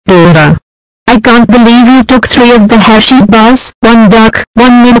Dora. I can't believe you took 3 of the Hershey's bars, 1 duck,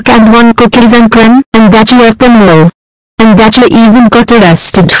 1 milk and 1 cookies and cream, and that you ate them all. And that you even got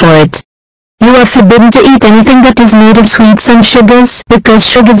arrested for it. You are forbidden to eat anything that is made of sweets and sugars, because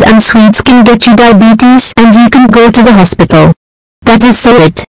sugars and sweets can get you diabetes and you can go to the hospital. That is so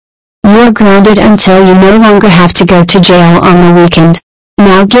it. You are grounded until you no longer have to go to jail on the weekend.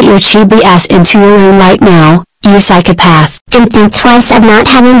 Now get your chibi ass into your room right now, you psychopath. And think twice of not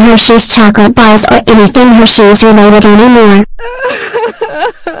having Hershey's chocolate bars or anything Hershey's related anymore.